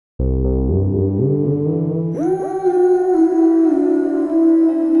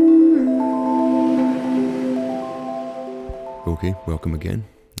Okay, welcome again.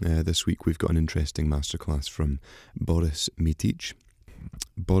 This week we've got an interesting masterclass from Boris Mitic.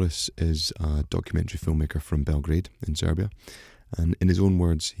 Boris is a documentary filmmaker from Belgrade in Serbia, and in his own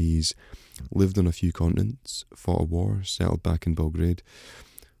words, he's lived on a few continents, fought a war, settled back in Belgrade,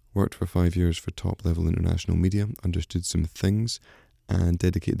 worked for 5 years for top-level international media, understood some things, and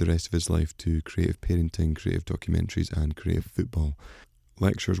dedicated the rest of his life to creative parenting, creative documentaries, and creative football.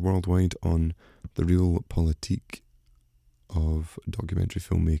 Lectures worldwide on the real politique of documentary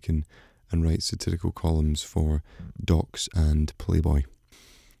filmmaking, and writes satirical columns for Docs and Playboy.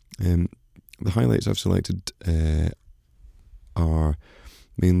 The highlights I've selected are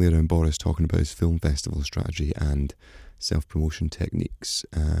mainly around Boris talking about his film festival strategy and self-promotion techniques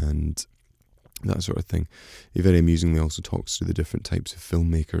and that sort of thing. He very amusingly also talks through the different types of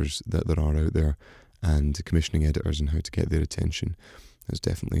filmmakers that there are out there and commissioning editors and how to get their attention. It's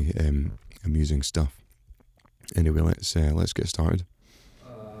definitely amusing stuff. Anyway, let's get started.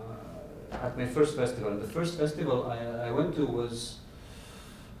 At my first festival, the first festival I went to was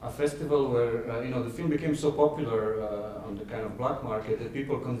a festival where the film became so popular on the kind of black market that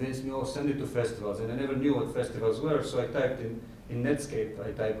people convinced me, send it to festivals, and I never knew what festivals were. So I typed in Netscape,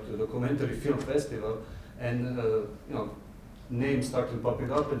 I typed documentary film festival, and names started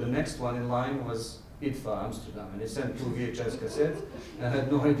popping up, and the next one in line was IDFA Amsterdam, and I sent 2 VHS cassettes, and I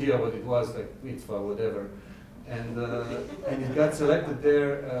had no idea what it was, like IDFA, whatever. And it got selected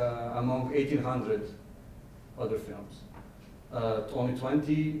there among 1,800 other films. Only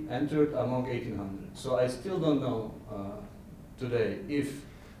 20 entered among 1,800. So I still don't know today if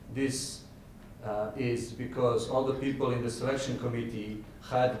this is because all the people in the selection committee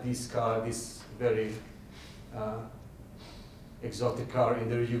had this very exotic car in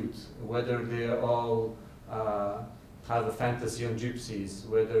their youth, whether they all have a fantasy on gypsies,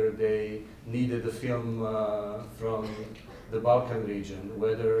 whether they needed a film from the Balkan region,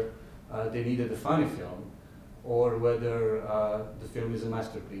 whether they needed a funny film, or whether the film is a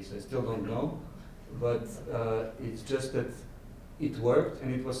masterpiece. I still don't know, but it's just that it worked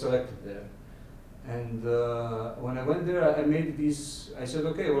and it was selected there. And when I went there, I said,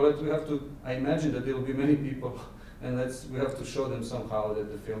 okay, well, I imagine that there will be many people, and we have to show them somehow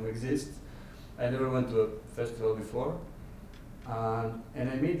that the film exists. I never went to a festival before, and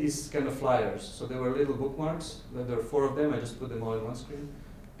I made these kind of flyers. So there were little bookmarks. There were 4 of them. I just put them all in one screen.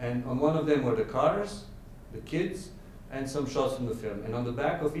 And on one of them were the cars, the kids, and some shots from the film. And on the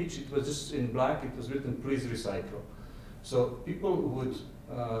back of each, it was just in black. It was written, "Please recycle." So people would,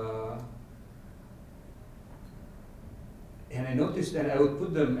 and I noticed, and I would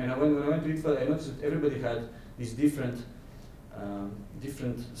put them. And when I went to IDFA, I noticed that everybody had these different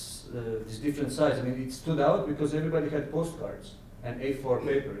size. I mean, it stood out because everybody had postcards and A4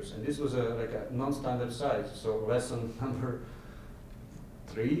 papers, and this was like a non-standard size. So lesson number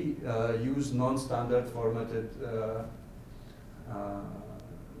 3, use non-standard formatted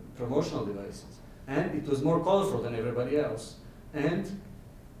promotional devices, and it was more colorful than everybody else, and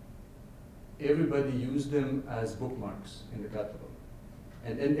everybody used them as bookmarks in the catalog.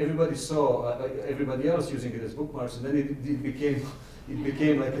 And everybody saw everybody else using it as bookmarks, and then it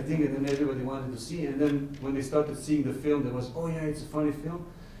became like a thing, and then everybody wanted to see. And then when they started seeing the film, there was, it's a funny film.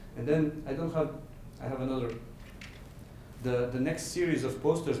 And then I have another. The next series of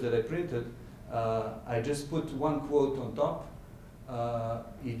posters that I printed, I just put one quote on top.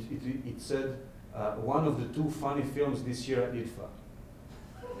 It said, one of the 2 funny films this year at IDFA.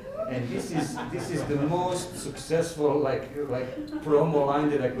 And this is the most successful like promo line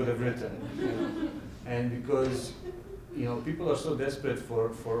that I could have written, and because people are so desperate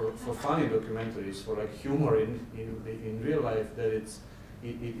for funny documentaries, for like humor in real life, that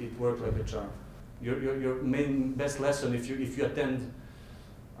it worked like a charm. Your main best lesson if you attend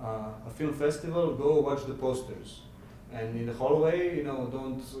a film festival, go watch the posters, and in the hallway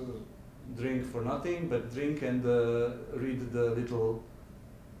don't drink for nothing, but drink and read the little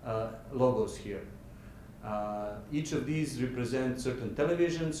logos here. Each of these represent certain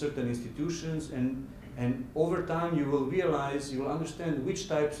television, certain institutions, and over time you will understand which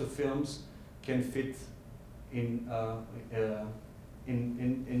types of films can fit in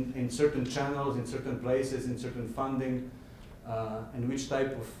certain channels, in certain places, in certain funding, and which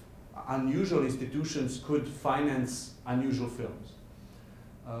type of unusual institutions could finance unusual films.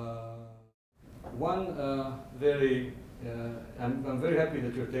 I'm very happy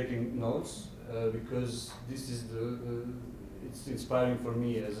that you're taking notes because this is it's inspiring for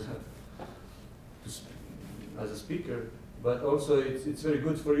me as a speaker, but also it's very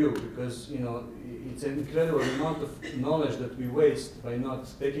good for you, because it's an incredible amount of knowledge that we waste by not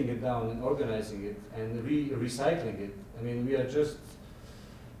taking it down and organizing it and recycling it. I mean, we are just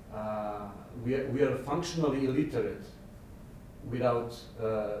we are functionally illiterate without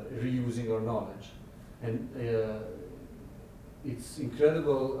reusing our knowledge, and it's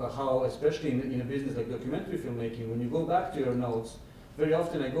incredible how, especially in a business like documentary filmmaking, when you go back to your notes, very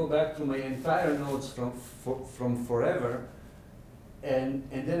often I go back to my entire notes from forever, and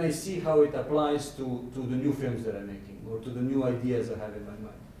then I see how it applies to the new films that I'm making, or to the new ideas I have in my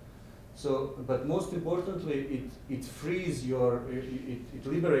mind. So, but most importantly, it frees it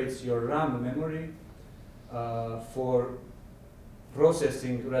liberates your RAM memory for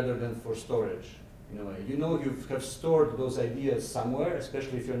processing rather than for storage, in a way. You have stored those ideas somewhere,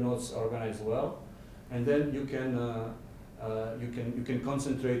 especially if your notes are organized well, and then you can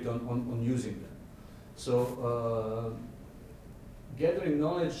concentrate on using them. So gathering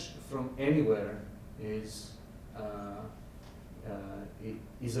knowledge from anywhere is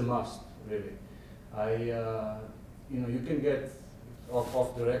a must, really. You can get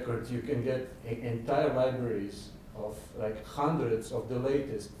off the record. You can get entire libraries of like hundreds of the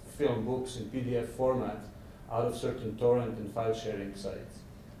latest film books in PDF format out of certain torrent and file sharing sites.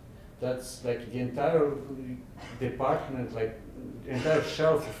 That's like the entire department, like the entire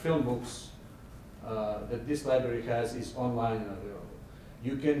shelf of film books that this library has is online and available.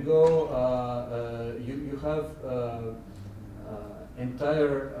 You can go, you have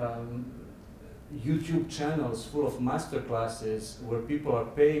entire YouTube channels full of master classes where people are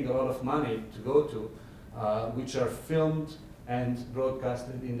paying a lot of money to go to, which are filmed and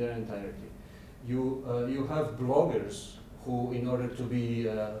broadcasted in their entirety. You have bloggers who, in order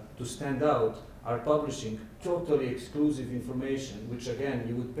to stand out, are publishing totally exclusive information, which again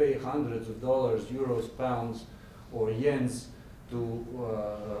you would pay hundreds of dollars, euros, pounds, or yens to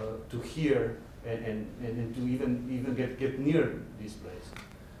hear and to even get near these places.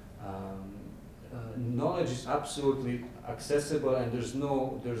 Knowledge is absolutely accessible, and there's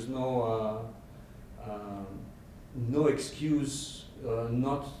no excuse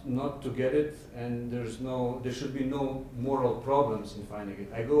not to get it, and there should be no moral problems in finding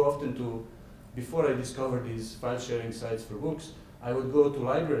it. I go often before I discovered these file sharing sites for books, I would go to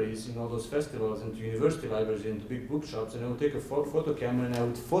libraries in all those festivals and to university libraries and to big bookshops, and I would take a photo camera and I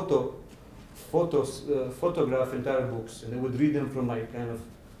would photograph entire books, and I would read them from my kind of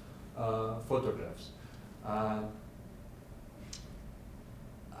photographs. I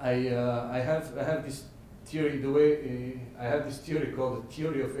have this theory. I have this theory called the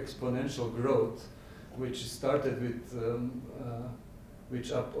theory of exponential growth, which started with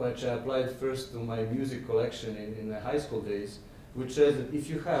which I applied first to my music collection in my high school days, which says that if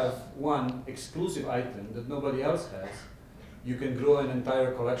you have one exclusive item that nobody else has, you can grow an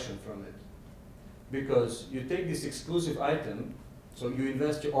entire collection from it. Because you take this exclusive item, so you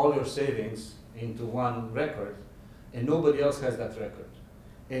invest all your savings into one record, and nobody else has that record.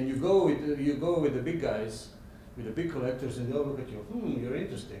 And you go with the big guys, with the big collectors, and they'll look at you, you're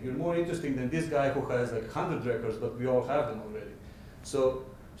interesting. You're more interesting than this guy who has like 100 records, but we all have them already. So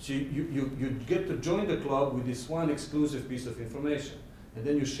you get to join the club with this one exclusive piece of information, and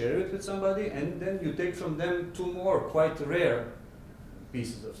then you share it with somebody, and then you take from them two more quite rare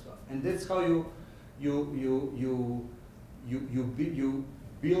pieces of stuff, and that's how you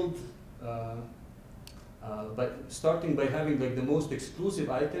build by starting by having like the most exclusive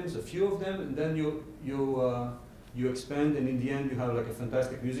items, a few of them, and then you expand, and in the end you have like a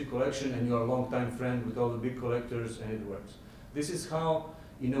fantastic music collection, and you are a long-time friend with all the big collectors, and it works. This is how,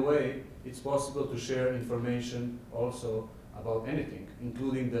 in a way, it's possible to share information also about anything,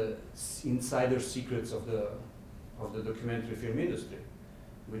 including the insider secrets of the documentary film industry,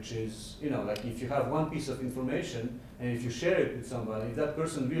 which is, like if you have one piece of information and if you share it with somebody, if that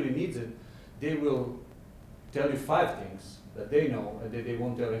person really needs it, they will tell you 5 things that they know and that they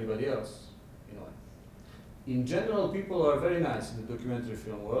won't tell anybody else. In general, people are very nice in the documentary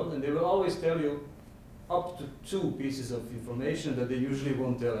film world, and they will always tell you up to 2 pieces of information that they usually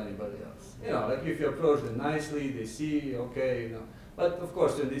won't tell anybody else. Like if you approach them nicely, they see, okay, But of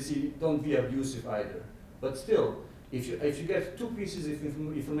course, then they see, don't be abusive either. But still, if you get 2 pieces of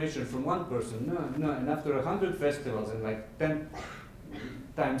information from one person, and after 100 festivals and like 10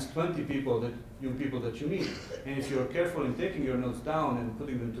 times 20 people that you meet, and if you're careful in taking your notes down and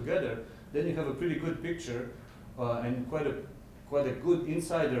putting them together, then you have a pretty good picture and quite a good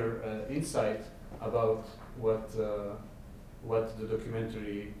insight about what the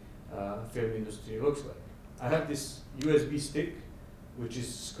documentary film industry looks like. I have this USB stick, which is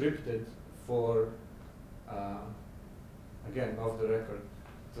scripted for again off the record,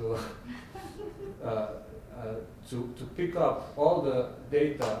 to to pick up all the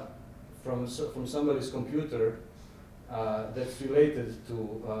data from somebody's computer that's related to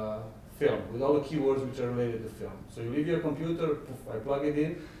film, with all the keywords which are related to film. So you leave your computer, poof, I plug it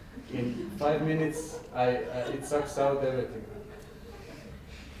in 5 minutes, it sucks out everything.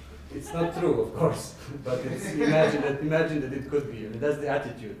 It's not true, of course, but it's, imagine that it could be. I mean, that's the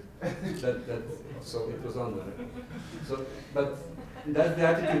attitude. So it was on there. So, but that's the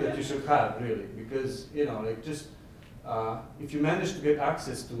attitude that you should have, really, because like just if you manage to get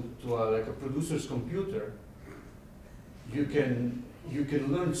access to like a producer's computer, you can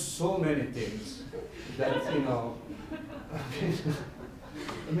learn so many things that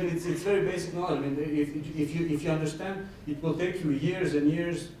I mean, it's very basic knowledge. I mean, if you understand, it will take you years and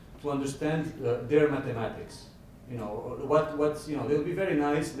years to understand their mathematics. What's they'll be very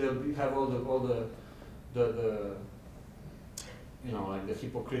nice. They'll have all the like the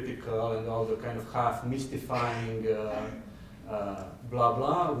hypocritical and all the kind of half mystifying blah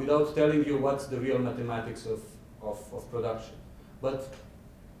blah, without telling you what's the real mathematics of production. But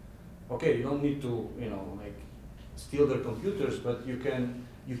okay, you don't need to like steal their computers, but you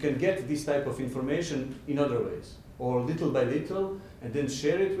can get this type of information in other ways, or little by little, and then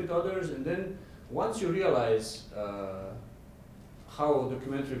share it with others. And then once you realize how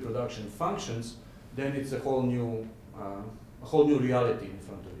documentary production functions, then it's a whole new reality in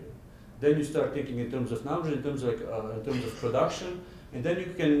front of you. Then you start thinking in terms of numbers, in terms of production, and then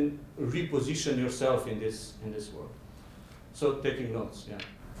you can reposition yourself in this world. So taking notes,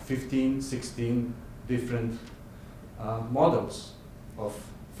 15, 16 different models of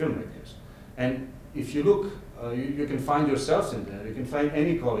filmmakers. And if you look, you can find yourselves in there. You can find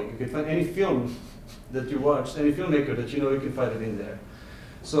any colleague. You can find any film that you watched, any filmmaker that you can find it in there.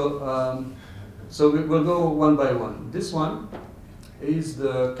 So, we'll go one by one. This one is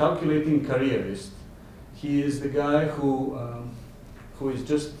the calculating careerist. He is the guy who is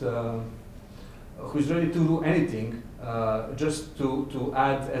just who's ready to do anything just to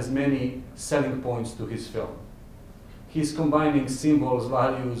add as many selling points to his film. He's combining symbols,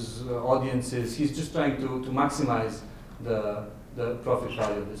 values, audiences. He's just trying to maximize the profit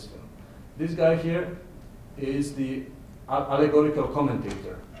value of this film. This guy here is the allegorical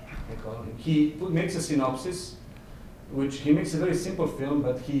commentator, I call him. He makes a synopsis, which he makes a very simple film,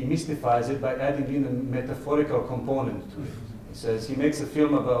 but he mystifies it by adding in a metaphorical component to it. He says he makes a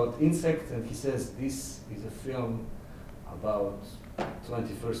film about insects, and he says this is a film about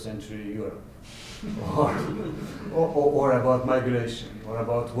 21st century Europe. or about migration, or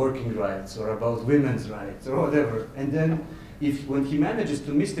about working rights, or about women's rights, or whatever. And then, when he manages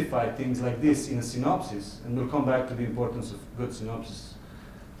to mystify things like this in a synopsis, and we'll come back to the importance of good synopsis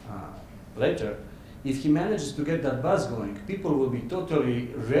later, if he manages to get that buzz going, people will be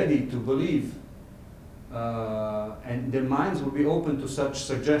totally ready to believe, and their minds will be open to such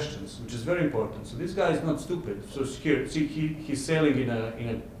suggestions, which is very important. So this guy is not stupid. So here, see, he's sailing in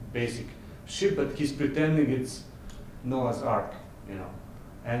a basic ship, but he's pretending it's Noah's Ark,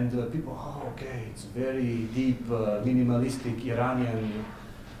 And people, okay, it's very deep, minimalistic Iranian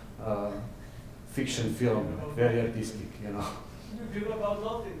fiction film, very artistic, A film about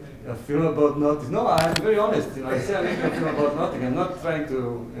nothing, maybe. A film about nothing. No, I'm very honest. I say I make a film about nothing. I'm not trying to,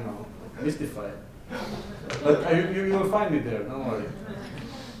 mystify it. But you will find me there. Don't worry.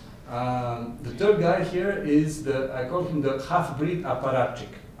 The third guy here is I call him the half-breed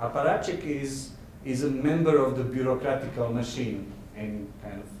apparatchik. Apparatchik is a member of the bureaucratical machine in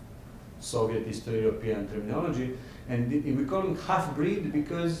kind of Soviet Eastern European terminology, and we call him half-breed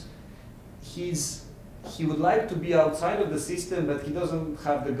because he would like to be outside of the system, but he doesn't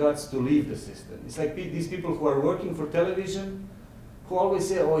have the guts to leave the system. It's like these people who are working for television, who always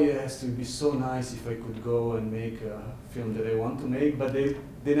say, "Oh yes, it would be so nice if I could go and make a film that I want to make," but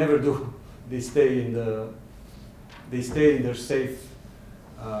they never do. They stay in their safe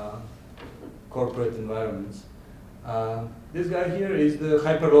corporate environments. This guy here is the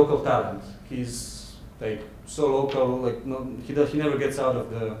hyper-local talent. He's like so local, like he never gets out of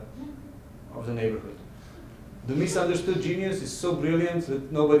the neighborhood. The misunderstood genius is so brilliant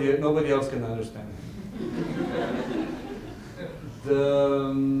that nobody else can understand him.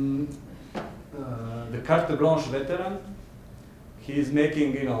 The carte blanche veteran, he is making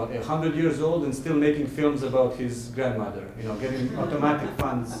 100 years old and still making films about his grandmother, getting automatic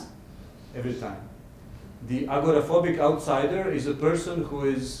funds every time. The agoraphobic outsider is a person who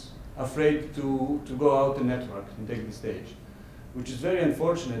is afraid to go out and network and take the stage, which is very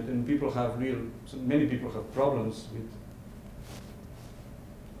unfortunate, and many people have problems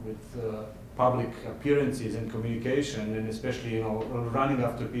with public appearances and communication, and especially running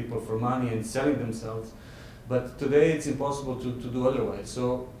after people for money and selling themselves. But today it's impossible to do otherwise.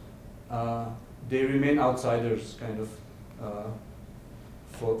 So they remain outsiders, kind of,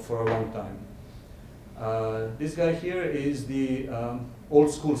 for a long time. This guy here is the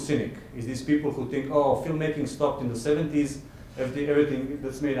old school cynic. Is these people who think, oh, filmmaking stopped in the 70s. Everything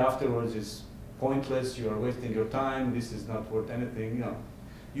that's made afterwards is pointless. You are wasting your time. This is not worth anything.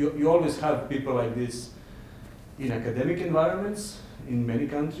 You always have people like this in academic environments in many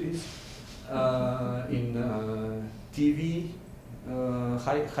countries, in TV,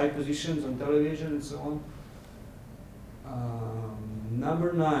 high positions on television and so on.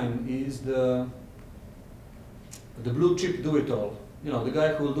 Number 9 is the blue chip do-it-all. The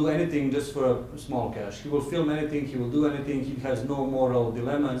guy who will do anything just for a small cash. He will film anything. He will do anything. He has no moral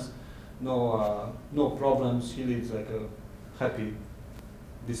dilemmas, no problems. He lives like a happy,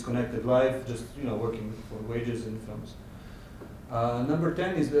 disconnected life, just working for wages in films. Number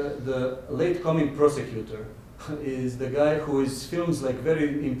 10 is the late coming prosecutor. Is the guy who films like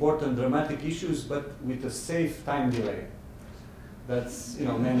very important dramatic issues, but with a safe time delay. That's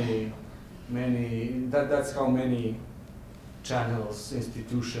that's how many channels,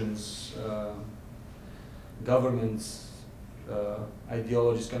 institutions, governments,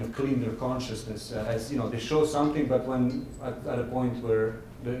 ideologies kind of clean their consciousness as they show something, but when at a point where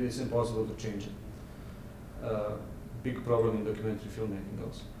it's impossible to change it. Big problem in documentary filmmaking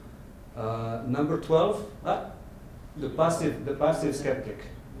also. Number 12, the passive skeptic.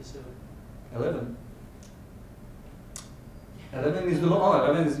 11. 11 is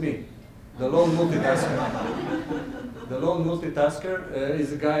 11 is me. The lone multitasker. The lone multitasker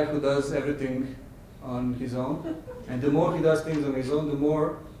is a guy who does everything on his own, and the more he does things on his own, the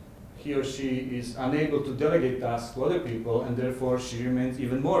more he or she is unable to delegate tasks to other people, and therefore she remains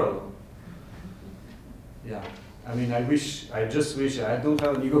even more alone. Yeah, I mean, I just wish, I don't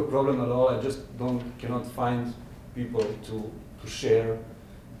have an ego problem at all. I just cannot find people to share,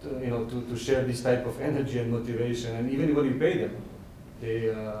 to share this type of energy and motivation, and even when you pay them,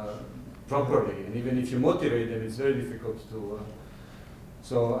 they properly, and even if you motivate them, it's very difficult to.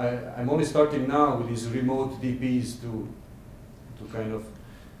 So I'm only starting now with these remote DPs to kind of,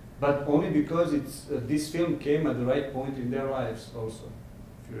 but only because this film came at the right point in their lives also,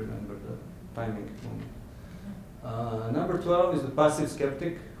 if you remember the timing moment. Number 12 is the passive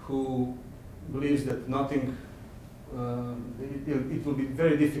skeptic who believes that nothing, it will be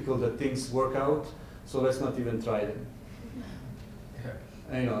very difficult that things work out, so let's not even try them.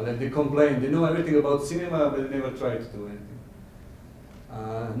 That they complain, they know everything about cinema, but they never try to do anything.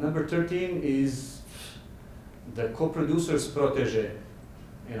 Number 13 is the co-producer's protege.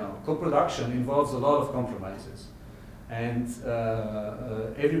 Co-production involves a lot of compromises, and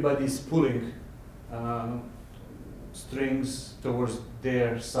everybody's pulling strings towards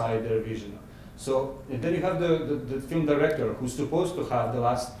their side, their vision. So, and then you have the film director who's supposed to have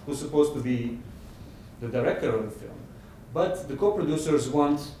who's supposed to be the director of the film. But the co-producers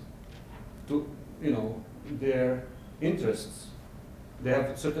want to, their interests. They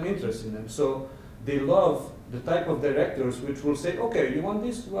have certain interests in them. So they love the type of directors which will say, okay, you want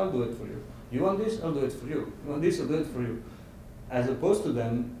this? Well, I'll do it for you. You want this? I'll do it for you. You want this? I'll do it for you. As opposed to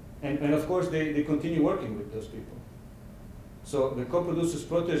them, and of course they continue working with those people. So the co-producer's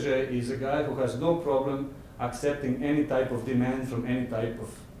protege is a guy who has no problem accepting any type of demand from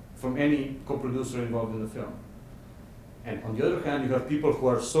any co-producer involved in the film. And on the other hand, you have people who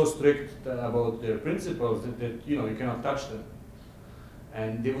are so strict about their principles that you cannot touch them.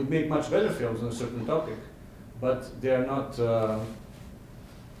 And they would make much better films on a certain topic, but they are not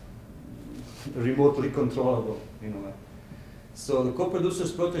remotely controllable in a way. So the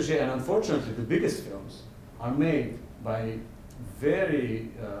co-producer's protege, and unfortunately the biggest films, are made by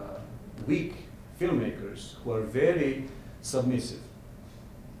very weak filmmakers who are very submissive.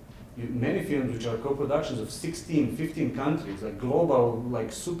 Many films which are co-productions of 16, 15 countries, like global,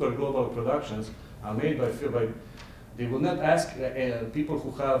 like super global productions, are made by they will not ask people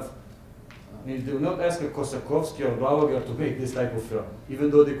who have, they will not ask a Kosakovsky or Blauger to make this type of film,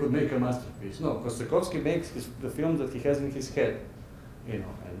 even though they could make a masterpiece. No, Kosakovsky makes the films that he has in his head,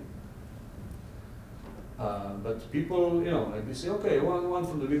 but people, like they say, okay, one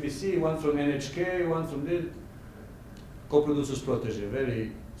from the BBC, one from NHK, one from this, co-producer's protege,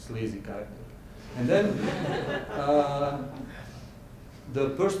 very sleazy character. And then the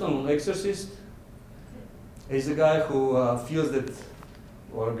personal exorcist is a guy who feels that,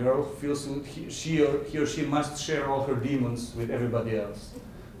 or a girl feels he or she must share all her demons with everybody else.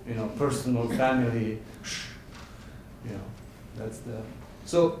 Personal, family, that's the.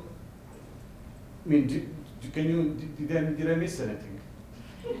 So I mean, did I miss anything?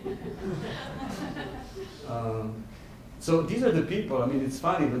 So these are the people. I mean, it's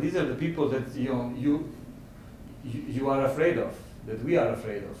funny, but these are the people that you are afraid of, that we are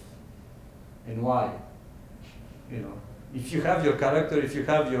afraid of, and why? If you have your character, if you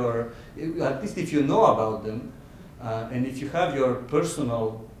have at least if you know about them, and if you have your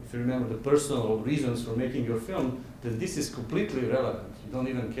personal, if you remember the personal reasons for making your film, then this is completely irrelevant. You don't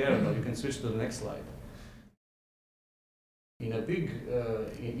even care about it. You can switch to the next slide. In a big,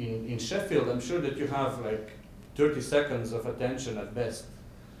 in Sheffield, I'm sure that you have like 30 seconds of attention at best.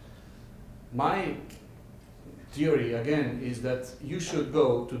 My theory, again, is that you should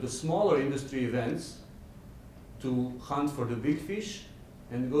go to the smaller industry events to hunt for the big fish,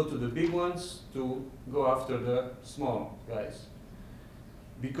 and go to the big ones to go after the small guys.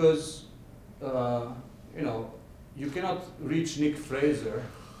 Because, you cannot reach Nick Fraser,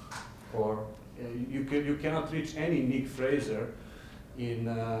 or you cannot reach any Nick Fraser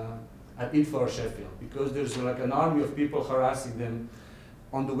at IDFA or Sheffield, because there's like an army of people harassing them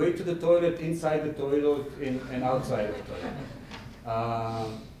on the way to the toilet, inside the toilet, and outside the toilet.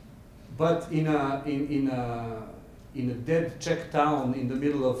 But in a dead Czech town in the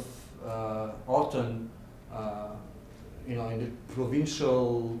middle of autumn, in the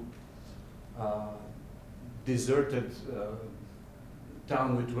provincial deserted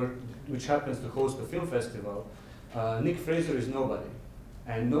town which happens to host a film festival, Nick Fraser is nobody.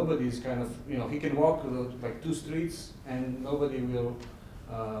 And nobody is kind of, he can walk like 2 streets and nobody will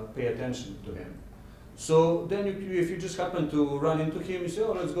pay attention to him. So then if you just happen to run into him, you say,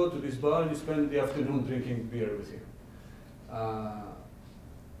 oh, let's go to this bar, and you spend the afternoon drinking beer with him.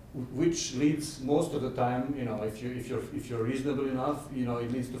 Which leads most of the time, if you're reasonable enough,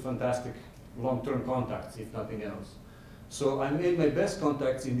 it leads to fantastic long-term contacts, if nothing else. So I made my best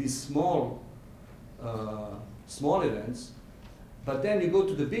contacts in these small events, but then you go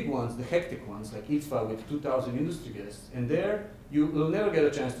to the big ones, the hectic ones, like IDFA with 2,000 industry guests, and there you will never get a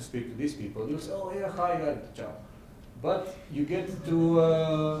chance to speak to these people. You'll say, oh yeah, hi, ciao. But you get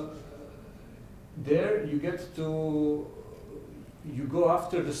to, you go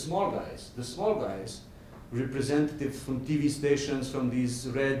after the small guys. The small guys, representatives from TV stations from these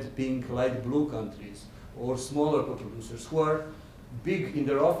red, pink, light blue countries, or smaller co-producers who are big in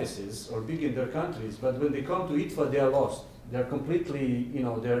their offices or big in their countries, but when they come to IDFA, they are lost. They're completely,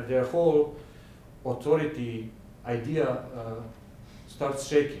 their whole authority idea starts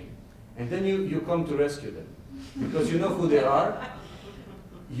shaking. And then you come to rescue them. Because you know who they are.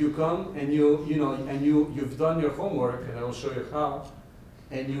 You come and you've done your homework, and I will show you how,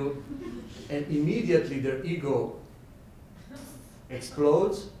 and immediately their ego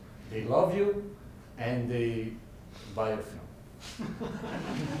explodes, they love you, and they buy your film.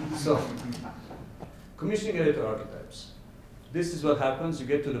 So, commissioning editor archetypes. This is what happens. You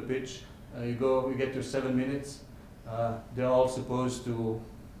get to the pitch, you get your 7 minutes. They're all supposed to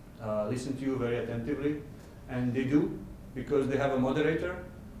listen to you very attentively, and they do, because they have a moderator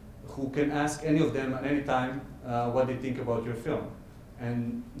who can ask any of them at any time what they think about your film.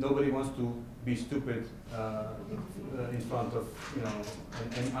 And nobody wants to be stupid in front of,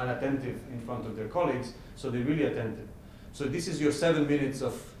 and unattentive in front of their colleagues, so they're really attentive. So this is your 7 minutes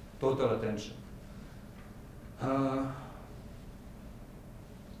of total attention.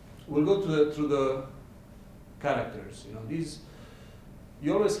 We'll go through the characters.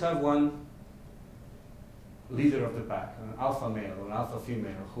 You always have one leader of the pack, an alpha male or an alpha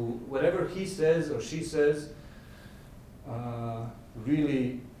female, who whatever he says or she says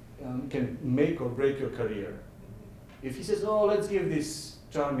really can make or break your career. If he says, "Oh, let's give this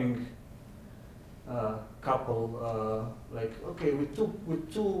charming couple okay, with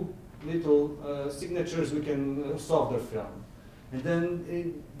two little signatures we can solve their film," and then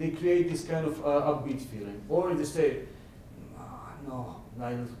they create this kind of upbeat feeling, or they say, "No,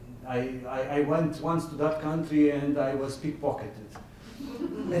 I went once to that country and I was pickpocketed,"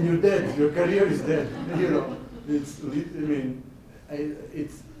 and you're dead. Your career is dead.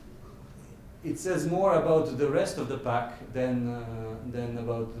 It says more about the rest of the pack than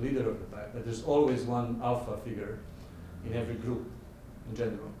about the leader of the pack. But there's always one alpha figure in every group, in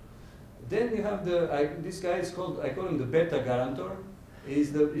general. Then you have this guy is called, I call him the beta guarantor.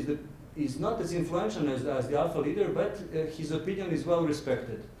 He's not as influential as the alpha leader, but his opinion is well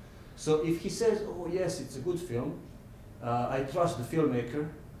respected. So if he says, "Oh yes, it's a good film, I trust the filmmaker,"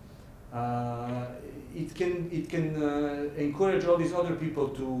 it can encourage all these other people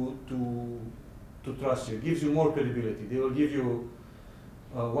to trust you. It gives you more credibility. They will give you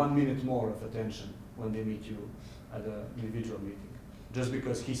 1 minute more of attention when they meet you at an individual meeting. just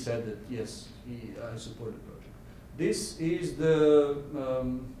because he said that yes, I support the project. This is the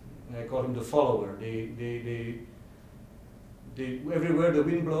I call him the follower. They everywhere the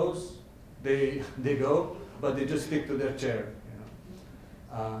wind blows, they go, but they just stick to their chair.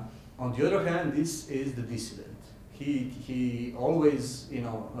 You know. On the other hand, this is the dissident. He always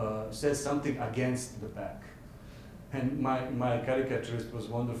says something against the pack. And my caricaturist was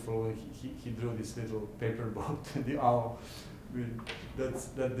wonderful. He drew this little paper boat, the owl.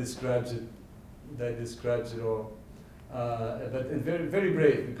 That describes it. That describes it all. And very very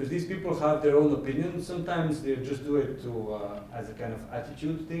brave, because these people have their own opinions. Sometimes they just do it as a kind of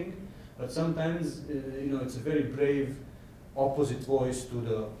attitude thing, but sometimes it's a very brave opposite voice to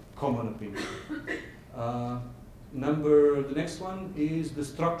the common opinion. The next one is the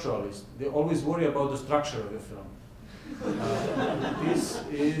structuralist. They always worry about the structure of the film. This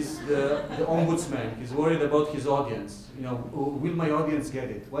is the ombudsman. He's worried about his audience. Will my audience get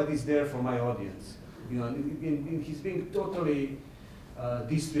it? What is there for my audience? And he's being totally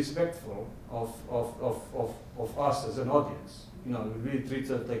disrespectful of us as an audience. He really treats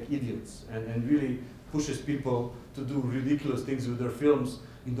us like idiots and really pushes people to do ridiculous things with their films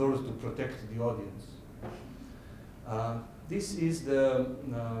in order to protect the audience. This is the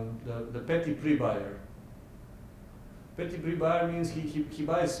petty pre-buyer. Petty pre-buyer means he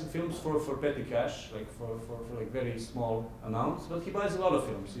buys films for petty cash, like for like very small amounts, but he buys a lot of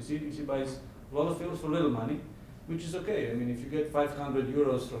films. He buys a lot of films for little money, which is okay. I mean, if you get 500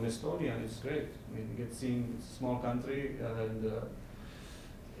 euros from Estonia, it's great. I mean, you get seeing it's a small country, and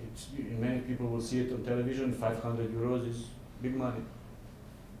many people will see it on television. 500 euros is big money.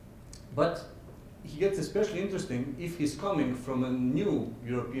 But he gets especially interesting if he's coming from a new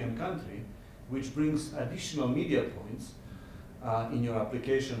European country, which brings additional media points in your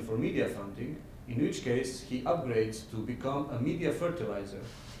application for media funding, in which case he upgrades to become a media fertilizer.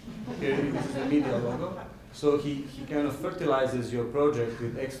 Here, this is the media logo. So he kind of fertilizes your project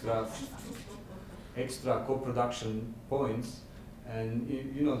with extra co-production points, and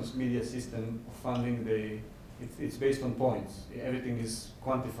this media system of funding, it's based on points. Everything is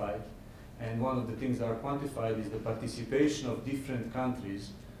quantified, and one of the things that are quantified is the participation of different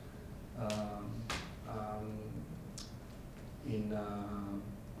countries in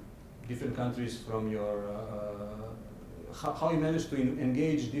different countries from your how you manage to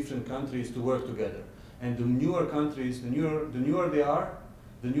engage different countries to work together. And the newer countries, the newer they are,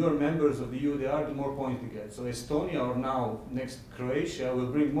 the newer members of the EU they are, the more points they get. So Estonia, or now next Croatia, will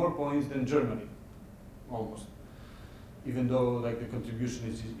bring more points than Germany, almost. Even though like the contribution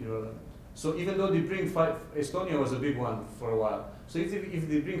is irrelevant. So even though they bring Estonia was a big one for a while. So if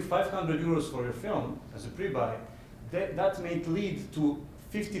they bring 500 euros for your film as a pre-buy, that may lead to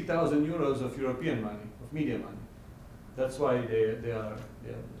 50,000 euros of European money, of media money. That's why they are.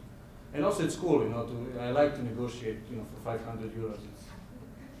 And also it's cool, I like to negotiate, for 500 euros.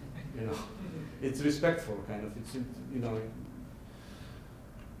 It's, it's respectful, kind of. It's,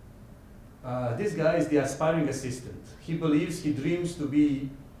 this guy is the aspiring assistant. He dreams to be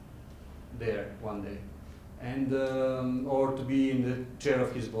there one day, and or to be in the chair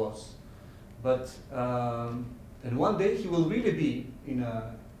of his boss. But and one day he will really be in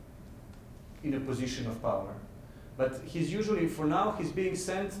a position of power. But he's usually, for now, he's being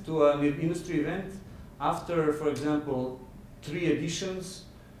sent to an industry event after, for example, 3 editions.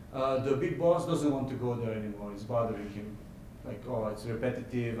 The big boss doesn't want to go there anymore. It's bothering him. Like, oh, it's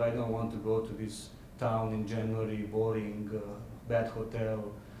repetitive. I don't want to go to this town in January. Boring, bad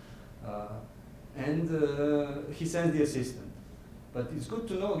hotel. And he sends the assistant. But it's good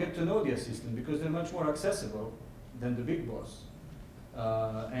to get to know the assistant, because they're much more accessible than the big boss.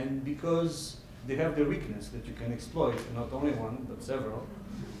 And because they have their weakness that you can exploit, not only one, but several.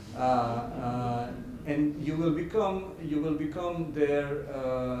 And you will become their,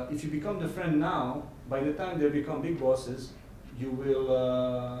 if you become the friend now, by the time they become big bosses, you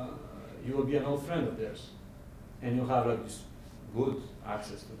will be an old friend of theirs. And you'll have like this good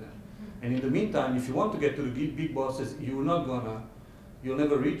access to them. And in the meantime, if you want to get to the big bosses, you'll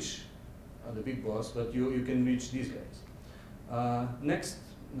never reach the big boss, but you can reach these guys.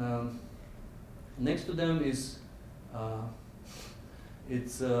 Next to them is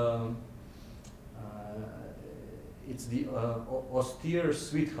it's the austere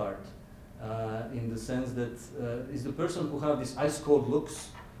sweetheart, in the sense that is the person who have these ice cold looks,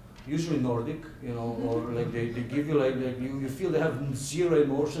 usually Nordic, or like they give you like you feel they have zero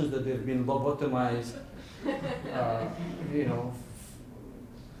emotions, that they've been lobotomized,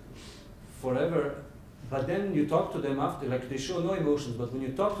 forever. But then you talk to them after, like they show no emotions, but when you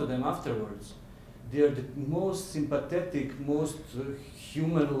talk to them afterwards, they are the most sympathetic, most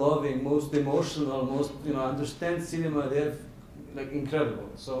human-loving, most emotional, most understand cinema. They have like incredible.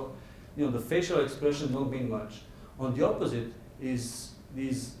 So, the facial expression don't mean much. On the opposite is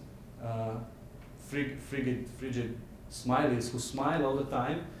these frigid smileys who smile all the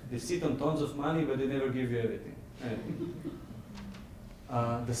time. They sit on tons of money, but they never give you everything.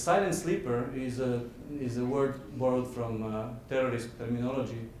 The silent sleeper is a word borrowed from terrorist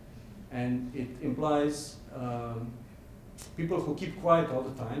terminology, and it implies people who keep quiet all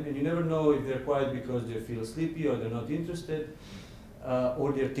the time, and you never know if they're quiet because they feel sleepy or they're not interested,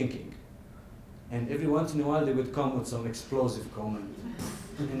 or they're thinking. And every once in a while they would come with some explosive comment,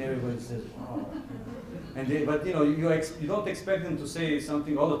 and everybody says, "Wow!" But you don't expect them to say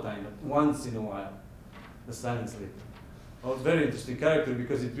something all the time, but once in a while, the silent sleeper. Oh, very interesting character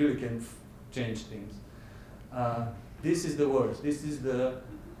because it really can change things. This is the worst. This is the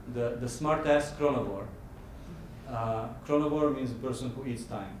smart-ass chronivore. Chronivore means a person who eats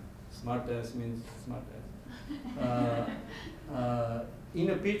time. Smart-ass means smart-ass. In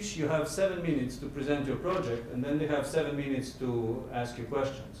a pitch, you have 7 minutes to present your project, and then they have 7 minutes to ask you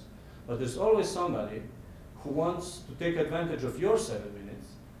questions. But there's always somebody who wants to take advantage of your 7 minutes,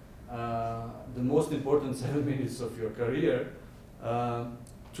 the most important 7 minutes of your career,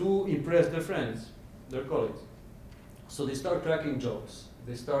 to impress their friends, their colleagues. So they start cracking jokes.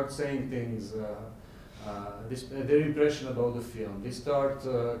 They start saying things, their impression about the film. They start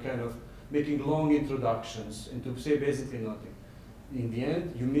kind of making long introductions and to say basically nothing. In the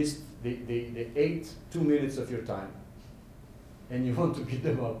end, you missed, they ate 2 minutes of your time, and you want to beat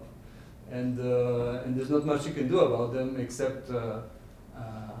them up. And there's not much you can do about them except,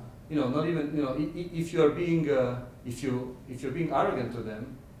 not even, if you are being, if you're being arrogant to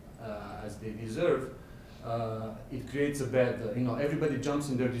them, as they deserve, it creates a bad, everybody jumps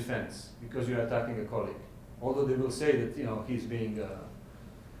in their defense because you're attacking a colleague. Although they will say that, he's being,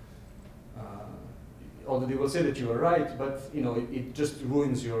 although they will say that you are right, but, it just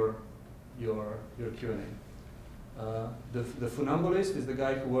ruins your Q&A. The funambulist is the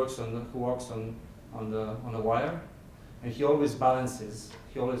guy who walks on a wire, and he always balances.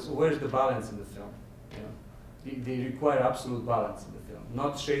 Where's the balance in the film? They require absolute balance in the film,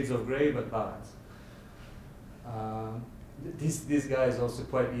 not shades of gray, but balance. This guy is also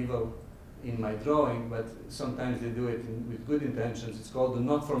quite evil in my drawing, but sometimes they do it with good intentions. It's called the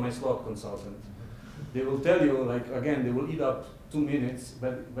not for my slot consultant. They will tell you, they will eat up 2 minutes,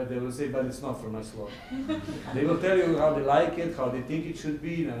 but they will say, but it's not for my slot. They will tell you how they like it, how they think it should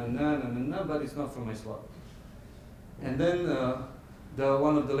be, but it's not for my slot. And then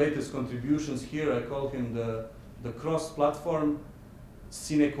one of the latest contributions here, I call him the cross-platform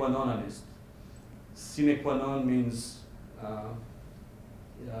sine qua nonist. Sine qua non means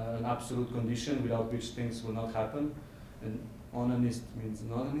an absolute condition without which things will not happen, and onanist means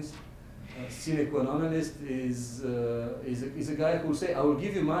non-anist. Sine qua nonist is a guy who will say, I will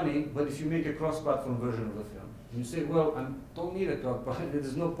give you money, but if you make a cross-platform version of the film. And you say, well, I don't need a cross-platform,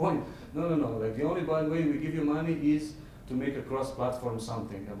 there's no point. No. The only way we give you money is to make a cross-platform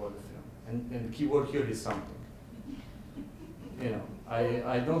something about the film. And the key word here is something.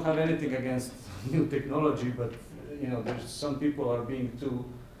 I don't have anything against new technology, but there's some people are being too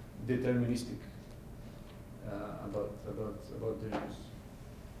deterministic about their use.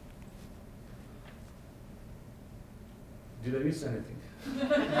 Did I miss anything?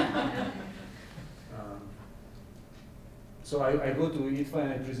 So I go to IDFA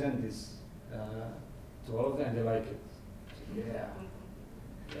and I present this to all of them, and they like it. Yeah.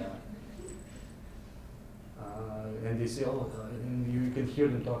 And they say, and you can hear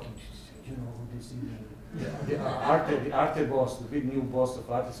them talking. You know who this is? The Arte boss, the big new boss of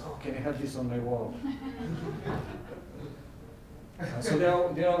Arte, says, can I have this on my wall? So they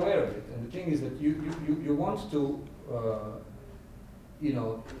are aware of it. And the thing is that you want to,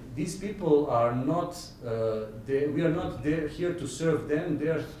 these people are not, we are not there here to serve them, they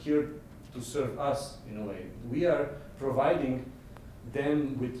are here to serve us in a way. We are providing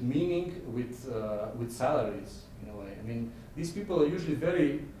them with meaning, with salaries in a way. I mean, these people are usually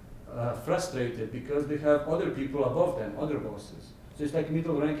very frustrated because they have other people above them, other bosses. So it's like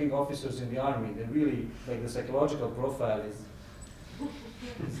middle-ranking officers in the army. They really, the psychological profile is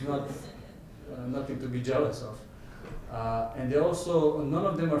not nothing to be jealous of. And they also, none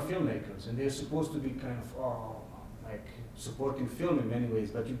of them are filmmakers, and they're supposed to be kind of, supporting film in many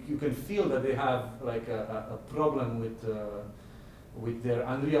ways, but you can feel that they have a problem with their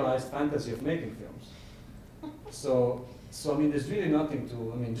unrealized fantasy of making films. So I mean, there's really nothing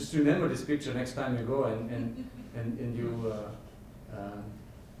to, just remember this picture next time you go and you,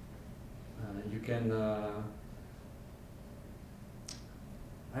 You can.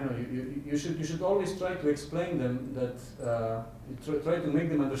 I don't know. You should always try to explain them that. Try to make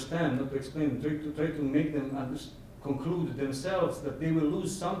them understand, not to explain. Try to make them conclude themselves that they will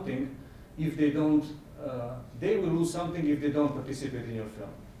lose something if they don't. They will lose something if they don't participate in your film.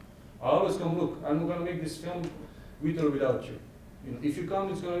 I always come, look, I'm going to make this film with or without you. You know, if you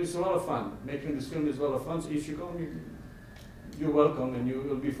come, it's a lot of fun. Making this film is a lot of fun. So if you come, you're welcome, and it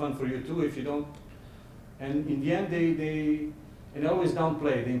will be fun for you too. If you don't, and in the end, they always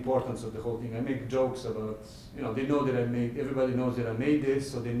downplay the importance of the whole thing. I make jokes about, they know that everybody knows that I made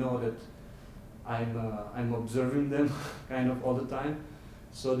this, so they know that I'm observing them kind of all the time.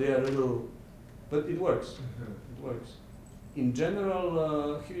 So they are a little, but it works. It works. In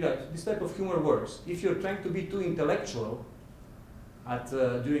general, this type of humor works. If you're trying to be too intellectual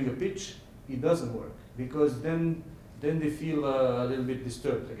during a pitch, it doesn't work, because then they feel a little bit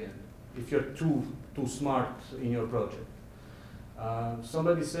disturbed again. If you're too smart in your project.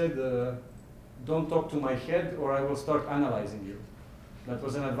 Somebody said, "Don't talk to my head, or I will start analyzing you." That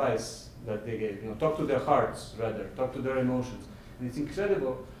was an advice that they gave. Talk to their hearts rather. Talk to their emotions. And it's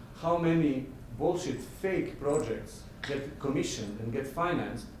incredible how many bullshit, fake projects get commissioned and get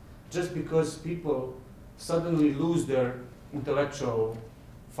financed just because people suddenly lose their intellectual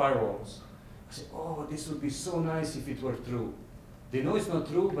firewalls. I say, oh, this would be so nice if it were true. They know it's not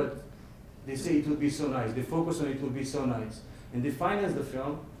true, but they say it would be so nice. They focus on it would be so nice. And they finance the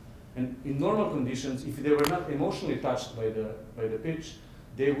film, and in normal conditions, if they were not emotionally touched by the pitch,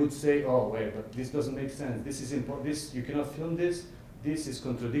 they would say, oh, wait, but this doesn't make sense. This is important. This, you cannot film this. This is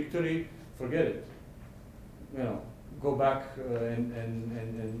contradictory. Forget it. Go back and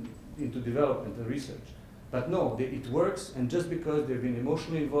into development and research. But no, it works, and just because they've been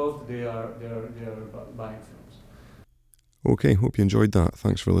emotionally involved, they are buying films. Okay, hope you enjoyed that.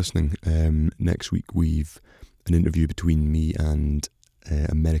 Thanks for listening. Next week we've an interview between me and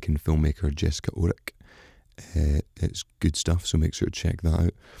American filmmaker Jessica Orrick. It's good stuff, so make sure to check that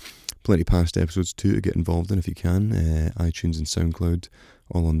out. Plenty of past episodes too to get involved in if you can. iTunes and SoundCloud,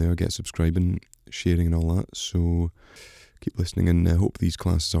 all on there. Get subscribing, sharing and all that. So keep listening, and I hope these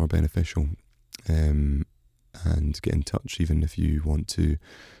classes are beneficial. And get in touch even if you want to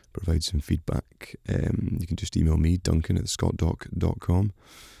provide some feedback. You can just email me, duncan@scottdoc.com.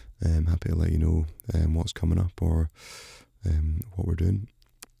 I'm happy to let you know what's coming up or what we're doing.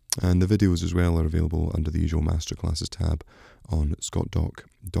 And the videos as well are available under the usual Masterclasses tab on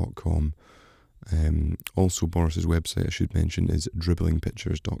scottdoc.com. Also, Boris's website, I should mention, is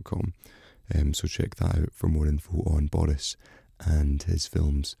dribblingpictures.com. So check that out for more info on Boris and his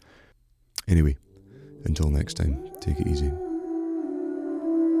films. Anyway, until next time, take it easy.